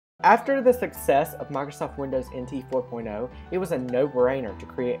After the success of Microsoft Windows NT 4.0, it was a no-brainer to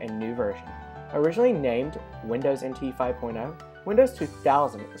create a new version. Originally named Windows NT 5.0, Windows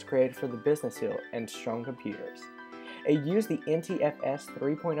 2000 was created for the business field and strong computers. It used the NTFS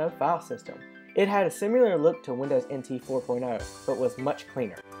 3.0 file system. It had a similar look to Windows NT 4.0, but was much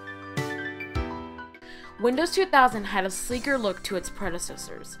cleaner. Windows 2000 had a sleeker look to its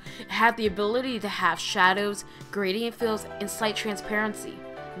predecessors. It had the ability to have shadows, gradient fills, and slight transparency.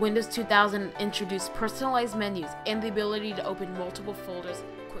 Windows 2000 introduced personalized menus and the ability to open multiple folders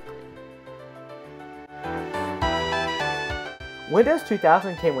quickly. Windows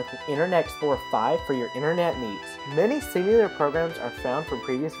 2000 came with Internet Explorer 5 for your internet needs. Many similar programs are found from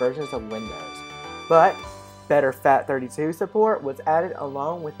previous versions of Windows, but better FAT32 support was added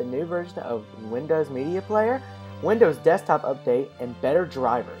along with the new version of Windows Media Player, Windows Desktop Update, and better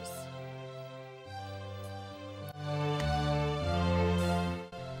drivers.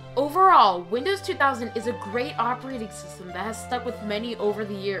 Overall, Windows 2000 is a great operating system that has stuck with many over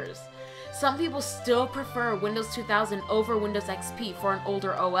the years. Some people still prefer Windows 2000 over Windows XP for an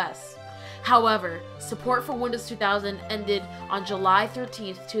older OS. However, support for Windows 2000 ended on July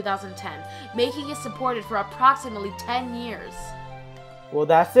 13, 2010, making it supported for approximately 10 years. Well,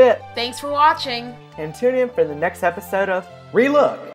 that's it. Thanks for watching! And tune in for the next episode of Relook!